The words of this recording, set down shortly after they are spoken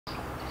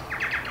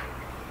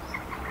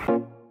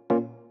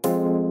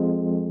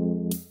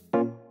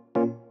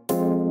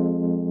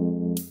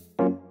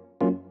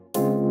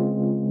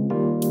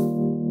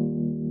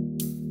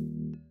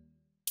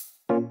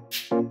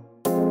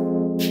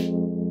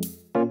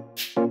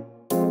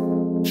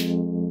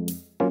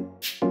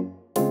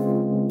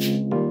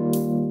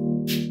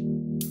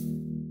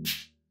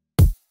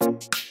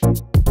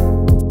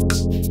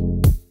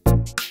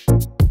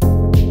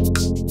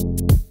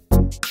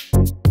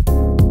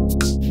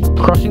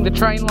Crossing the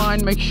train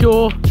line, make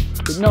sure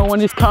that no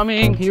one is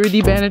coming. Here are the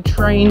abandoned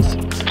trains.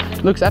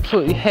 Looks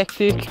absolutely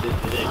hectic.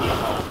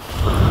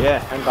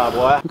 Yeah, and barbed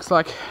wire. Looks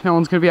like no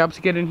one's gonna be able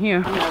to get in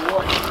here.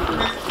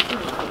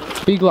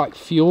 Big like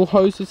fuel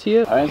hoses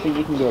here. I don't think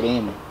you can get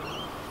in.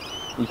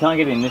 You can't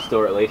get in this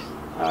door at least.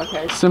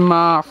 Okay. Some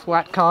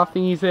flat car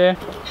thingies there.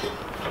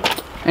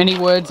 Any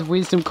words of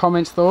wisdom,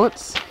 comments,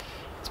 thoughts?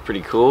 It's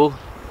pretty cool.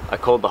 I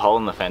called the hole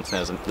in the fence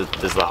and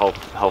there's the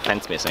whole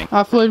fence missing.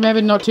 Fluid,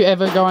 remember not to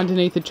ever go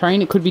underneath the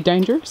train. It could be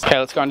dangerous. Okay,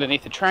 let's go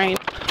underneath the train.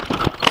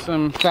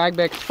 Some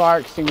FAGBEXER fire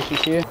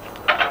extinguishers here.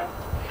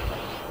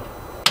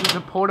 There's a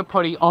porta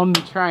potty on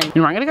the train.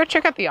 Anyway, I'm gonna go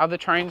check out the other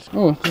trains.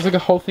 Oh, there's like a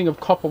whole thing of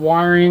copper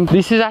wiring.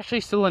 This is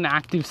actually still an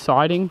active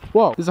siding.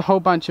 Whoa, there's a whole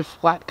bunch of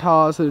flat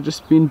cars that have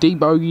just been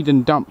debogied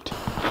and dumped.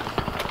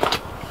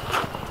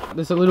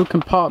 There's a little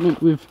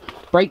compartment with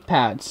brake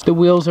pads. The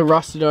wheels are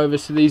rusted over,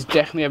 so these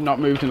definitely have not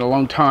moved in a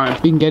long time.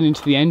 We can get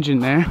into the engine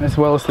there, as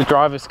well as the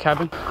driver's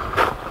cabin.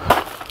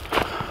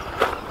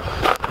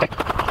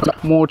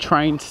 More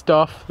train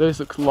stuff. Those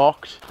look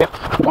locked. Yep.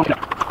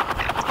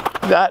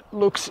 That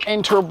looks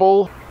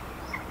enterable.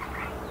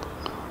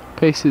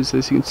 Pieces,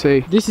 as you can see.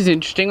 This is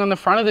interesting. On the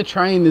front of the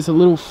train, there's a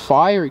little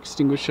fire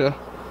extinguisher.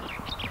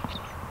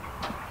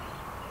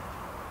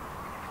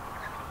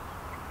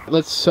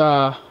 Let's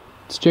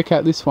check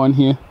out this one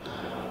here.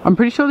 I'm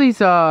pretty sure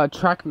these are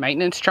track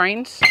maintenance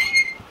trains.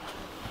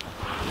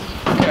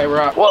 Okay,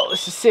 right. Well,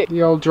 this is sick.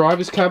 The old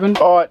driver's cabin.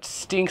 Oh, it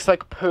stinks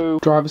like poo.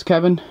 Driver's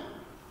cabin.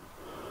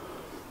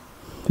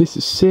 This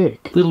is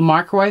sick. Little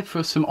microwave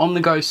for some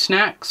on-the-go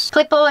snacks.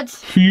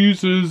 Clipboards.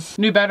 Fuses.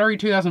 New battery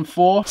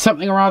 2004.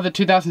 Something or other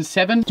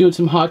 2007. Doing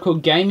some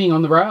hardcore gaming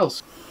on the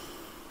rails.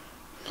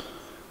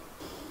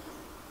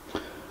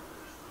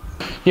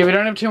 Yeah, we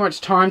don't have too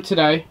much time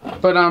today,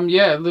 but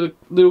yeah,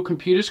 little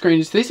computer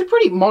screens. These are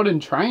pretty modern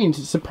trains.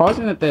 It's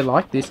surprising that they're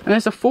like this. And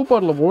there's a full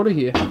bottle of water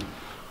here.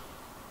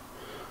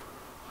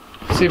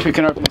 Let's see if we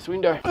can open this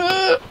window.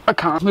 I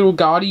can't. Little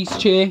Guardies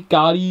chair.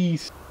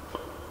 Guardies.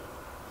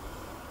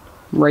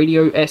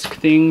 Radio-esque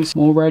things.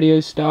 More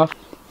radio stuff.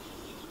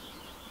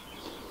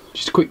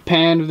 Just a quick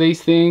pan of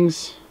these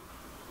things.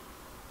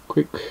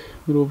 Quick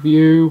little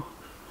view.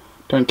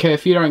 Don't care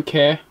if you don't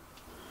care.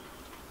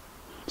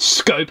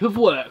 Scope of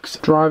works.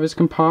 Driver's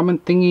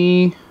compartment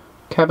thingy.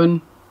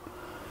 Cabin.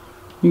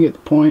 You get the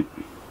point.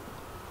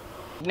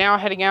 Now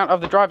heading out of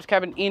the driver's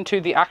cabin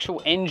into the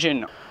actual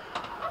engine.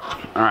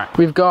 Alright,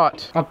 we've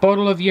got a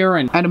bottle of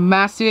urine and a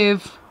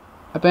massive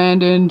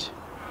abandoned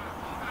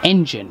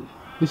engine.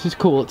 This is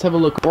cool. Let's have a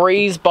look.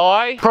 Breeze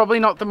by. Probably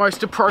not the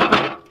most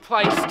appropriate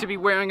place to be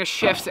wearing a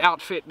chef's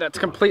outfit that's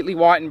completely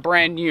white and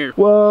brand new.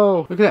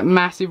 Whoa, look at that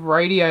massive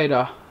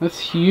radiator. That's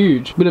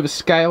huge. Bit of a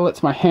scale,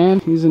 that's my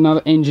hand. Here's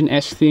another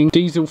engine-esque thing.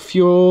 Diesel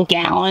fuel,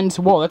 gallons.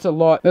 Whoa, that's a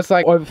lot. That's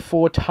like over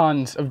 4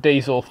 tons of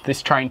diesel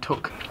this train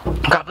took.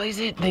 God, these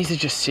are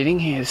just sitting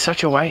here. It's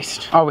such a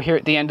waste. Oh, we're here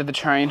at the end of the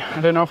train.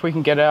 I don't know if we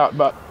can get out,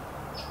 but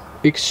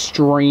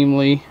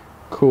extremely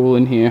cool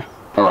in here.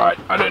 All right,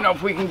 I don't know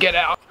if we can get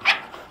out.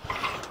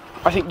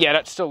 I think, yeah,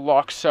 that's still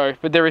locked, so,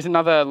 but there is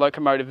another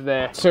locomotive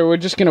there. So we're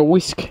just gonna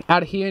whisk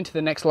out of here into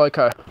the next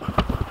loco.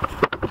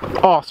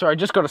 Oh, sorry,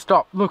 just gotta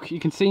stop. Look, you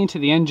can see into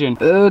the engine.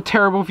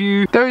 Terrible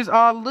view. Those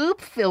are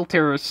loop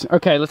filters.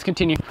 Okay, let's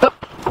continue.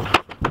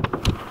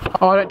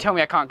 Oh, don't tell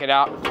me I can't get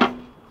out.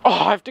 Oh,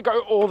 I have to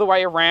go all the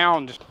way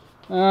around.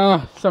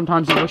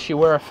 Sometimes you wish you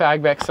were a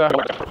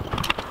FAGBEXER.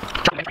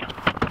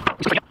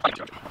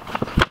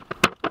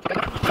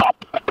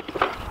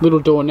 Little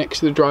door next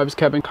to the driver's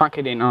cabin. Can't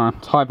get in.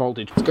 It's high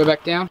voltage. Let's go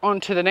back down. On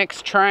to the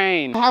next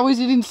train. How is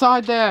it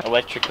inside there?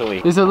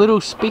 Electrically. There's a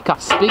little speaker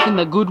speaking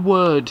the good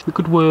word. The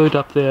good word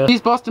up there. Here's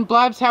Boston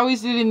Blabs. How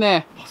is it in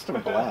there? Boston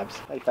Blabs.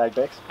 Hey,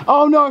 FAGBEXER.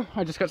 Oh no,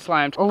 I just got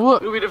slammed. Oh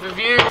look, a little bit of a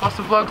view.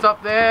 Boston Vlog's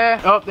up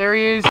there. Oh, there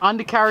he is.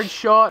 Undercarriage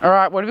shot. All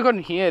right, what have we got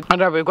in here? I don't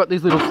know, we've got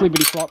these little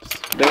flippity flops.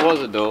 There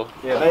was a door.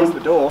 Yeah, there's the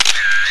door.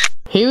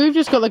 Here we've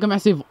just got like a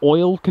massive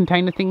oil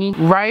container thingy.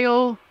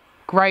 Rail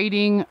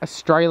Grading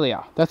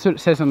Australia. That's what it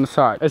says on the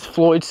side. As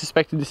Floyd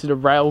suspected, this is a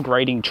rail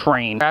grading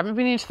train. I haven't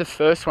been into the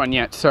first one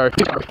yet, so.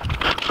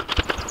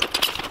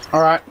 All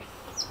right,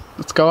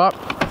 let's go up.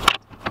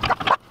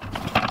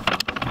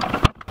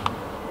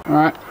 All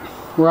right,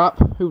 we're up.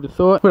 Who would have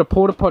thought? Got a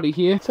porta potty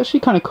here. It's actually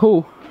kind of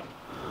cool.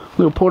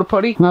 Little porta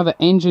potty. Another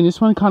engine.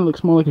 This one kind of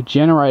looks more like a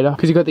generator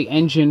because you got the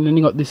engine and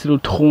you got this little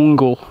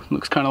toggle.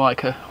 Looks kind of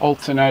like an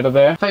alternator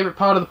there. Favorite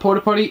part of the porta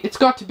potty? It's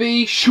got to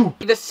be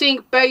the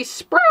sink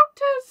base sprouters.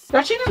 It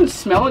actually doesn't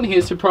smell in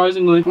here,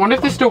 surprisingly. I wonder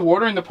if there's still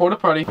water in the porta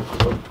potty.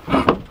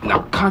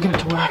 No, can't get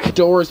it to work. The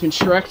door has been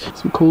shreked.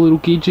 Some cool little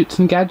gadgets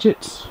and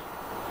gadgets.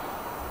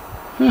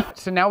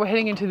 So now we're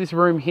heading into this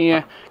room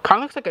here. Kind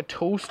of looks like a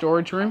tool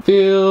storage room.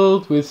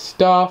 Filled with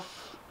stuff.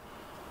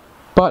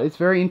 But it's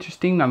very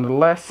interesting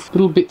nonetheless.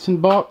 Little bits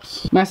and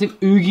bobs. Massive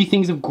oogie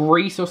things of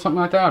grease or something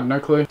like that. I have no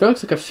clue. That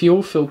looks like a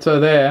fuel filter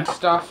there.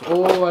 Stuff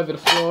all over the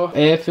floor.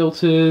 Air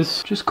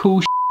filters. Just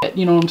cool shit.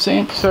 You know what I'm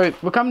saying? So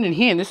we're coming in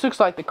here and this looks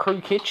like the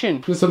crew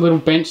kitchen. There's some little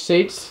bench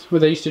seats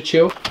where they used to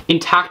chill.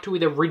 Intact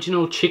with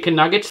original chicken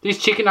nuggets. These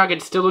chicken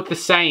nuggets still look the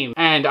same.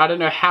 And I don't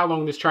know how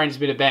long this train has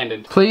been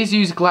abandoned. Please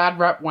use Glad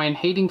wrap when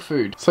heating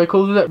food. So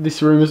cool that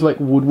this room is like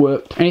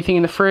woodwork. Anything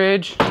in the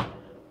fridge?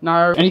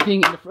 No.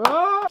 Anything in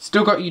the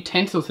Still got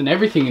utensils and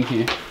everything in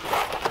here.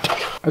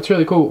 That's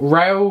really cool.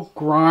 Rail,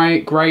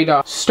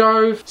 grater,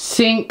 stove,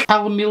 sink,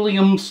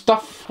 aluminium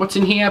stuff. What's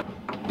in here?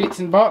 Bits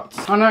and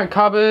bots. I know,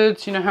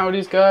 cupboards. You know how it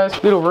is,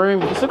 guys. Little room.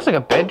 This looks like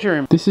a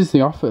bedroom. This is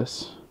the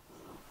office.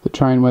 The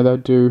train where they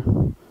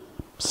do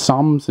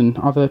sums and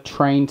other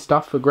train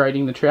stuff for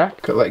grading the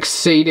track. Got like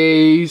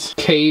CDs,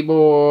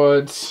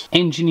 keyboards,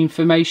 engine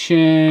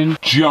information,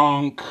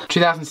 junk.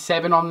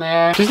 2007 on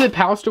there. Does the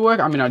power still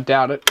work? I mean, I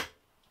doubt it.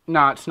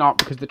 No, it's not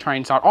because the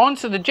train's not on,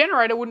 so the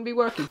generator wouldn't be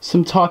working.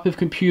 Some type of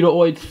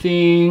computeroid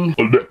thing.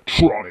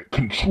 Electronic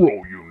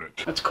control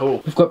unit. That's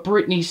cool. We've got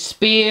Britney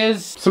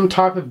Spears. Some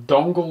type of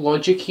dongle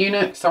logic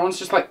unit. Someone's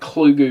just like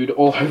clue-gooed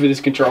all over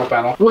this control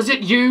panel. Was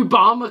it you,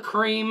 Balmer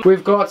Cream?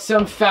 We've got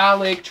some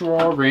phallic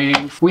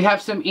drawings. We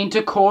have some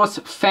intercourse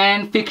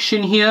fan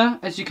fiction here,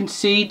 as you can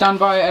see, done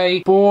by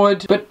a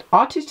bored but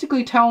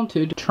artistically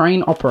talented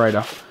train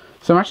operator.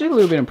 So I'm actually a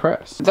little bit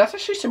impressed. That's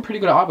actually some pretty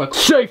good artwork.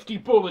 Safety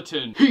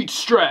bulletin. Heat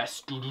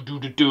stress. I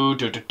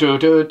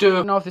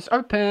don't know if this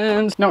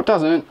opens. No, it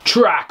doesn't.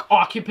 Track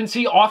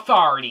occupancy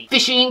authority.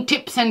 Fishing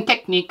tips and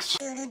techniques.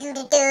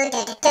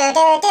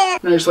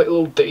 There's like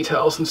little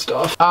details and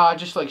stuff.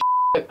 Just like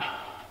shit.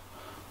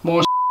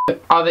 More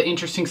shit. Other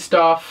interesting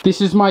stuff.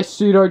 This is my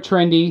pseudo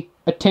trendy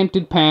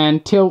attempted pan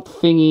tilt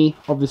thingy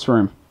of this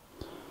room.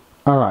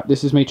 Alright,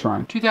 this is me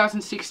trying.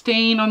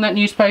 2016 on that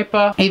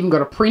newspaper. Even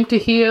got a printer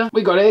here.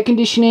 We got air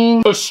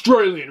conditioning.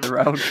 Australian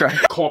Rail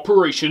Track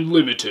Corporation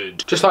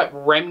Limited. Just like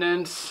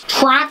remnants.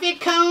 Traffic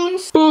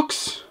cones.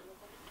 Books.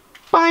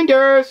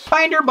 Binders.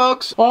 Binder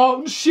books.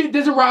 Oh shit,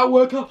 there's a rail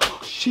worker.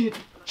 Oh shit.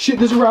 Shit,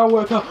 there's a rail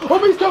worker. Oh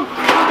my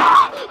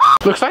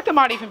god. Looks like there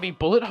might even be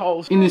bullet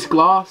holes in this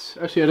glass.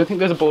 Actually, I don't think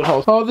there's a bullet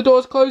hole. Oh, the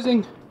door's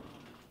closing.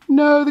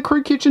 No, the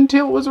crew kitchen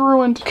tilt was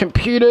ruined.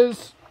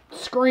 Computers.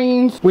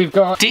 Screens. We've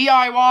got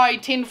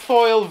DIY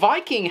tinfoil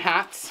Viking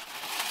hats.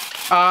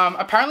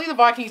 Apparently the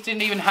Vikings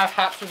didn't even have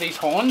hats with these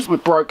horns. We're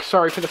broke.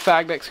 Sorry for the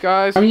FAGBEXER,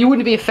 guys. I mean, you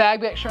wouldn't be a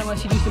FAGBEXER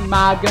unless you do some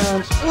mad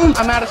guns.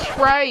 I'm out of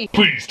spray.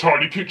 Please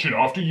tidy kitchen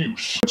after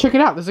use. Check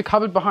it out. There's a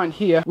cupboard behind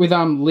here with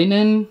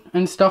linen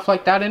and stuff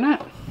like that in it.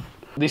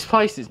 This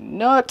place is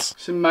nuts.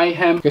 Some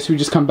mayhem. Guess we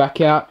just come back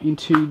out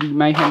into the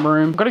mayhem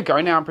room. I've got to go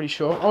now, I'm pretty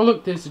sure. Oh,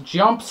 look, there's a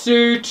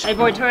jumpsuit. Hey,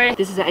 boy toy.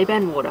 This is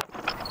A-band water.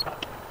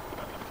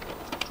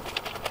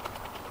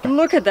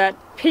 Look at that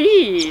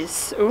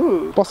piece.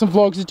 Ooh. Boston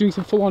Vlogs is doing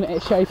some full-on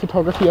shade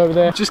photography over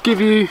there. Just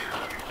give you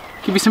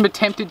some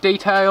attempted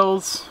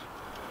details,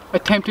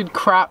 attempted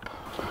crap.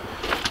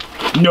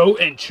 No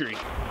entry.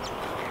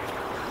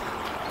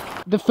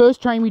 The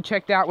first train we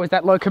checked out was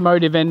that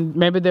locomotive, and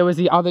remember there was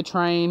the other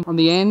train on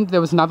the end.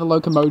 There was another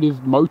locomotive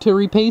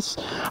motory piece.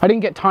 I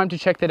didn't get time to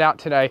check that out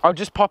today. I'll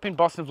just pop in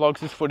Boston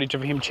Vlogs' footage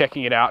of him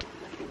checking it out.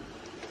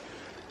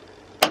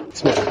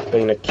 It's not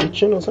been a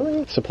kitchen or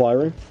something? Supply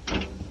room?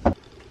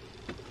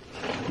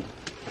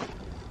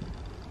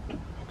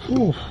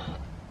 Ooh.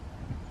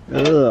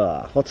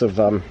 Ugh, lots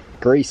of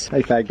grease.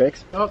 Hey,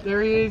 FAGBEXER. Oh,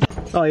 there he is.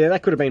 Oh yeah,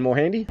 that could have been more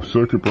handy.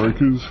 Circuit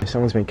breakers.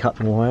 Someone's been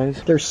cutting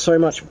wires. There's so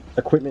much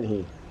equipment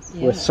here.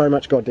 Yeah. Worth so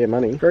much goddamn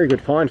money. Very good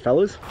find,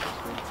 fellas.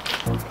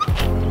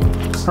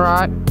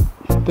 Alright,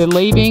 they're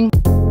leaving.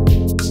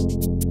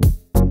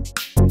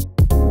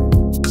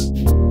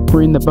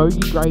 We're in the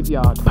bogey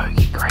graveyard.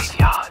 Bogey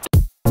graveyard.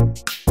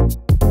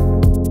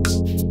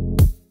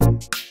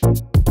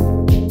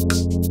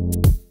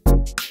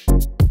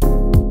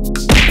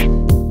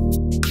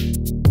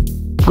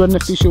 Got an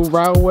official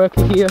rail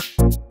worker here.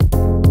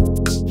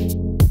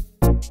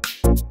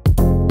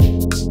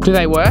 Do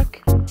they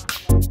work?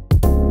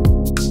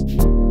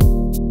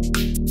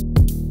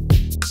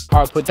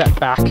 I'll put that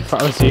back if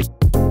I was you.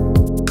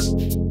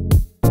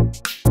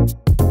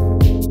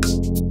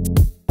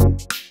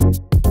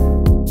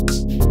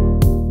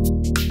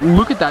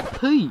 Look at that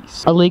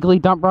piece. Illegally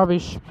dumped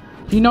rubbish.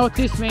 You know what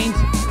this means?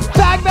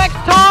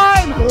 FAGBEXER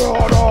time!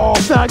 Oh no!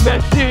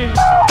 FAGBEXER!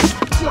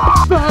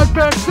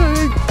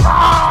 FAGBEXER!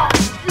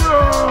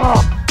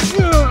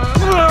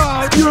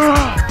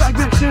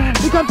 FAGBEXER!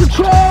 Here comes the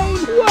train!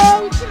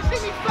 Whoa! It's gonna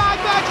see me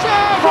FAGBEXER!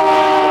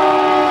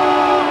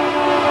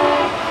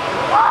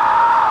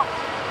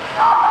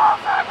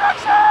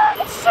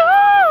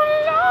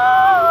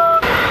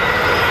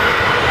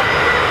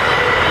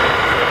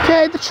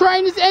 Okay, the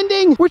train is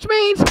ending, which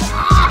means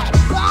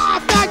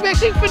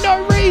FAGBEXER for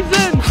no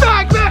reason.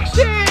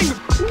 FAGBEXER!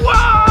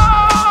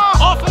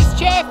 Whoa! Office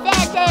chair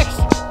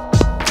FAGBEXER!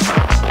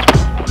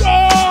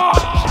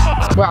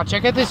 Oh! Wow,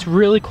 check out this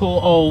really cool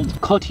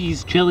old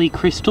Cotty's jelly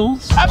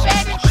crystals.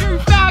 Abandoned shoe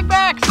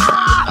FAGBEXER!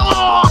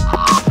 Oh!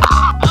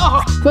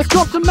 Let's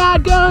drop some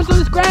mad guns on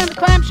this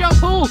clamshell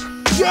pool.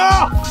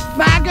 Yeah!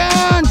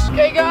 Maggins!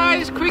 Okay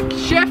guys, quick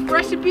chef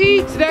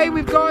recipe. Today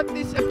we've got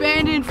this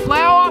abandoned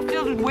flour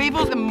filled with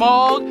weevils and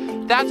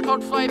mold. That's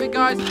called flavor,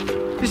 guys.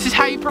 This is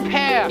how you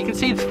prepare. You can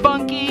see it's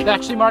funky. It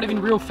actually might have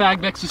been real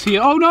FAGBEXERs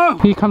here. Oh no!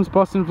 Here comes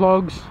Boston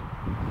Vlogs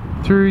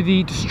through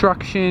the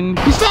destruction.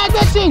 He's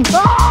FAGBEXing!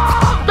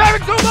 Ah!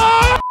 David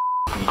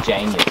Silver!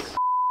 Genius.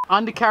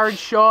 Undercarriage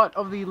shot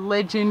of the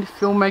legend,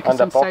 filmmaker,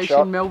 Under box sensation,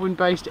 shot.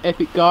 Melbourne-based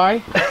epic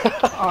guy.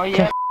 Oh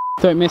yeah.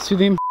 Don't mess with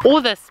him. Or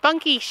the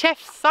spunky chef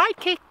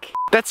sidekick.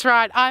 That's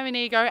right, I'm an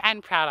ego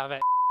and proud of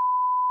it.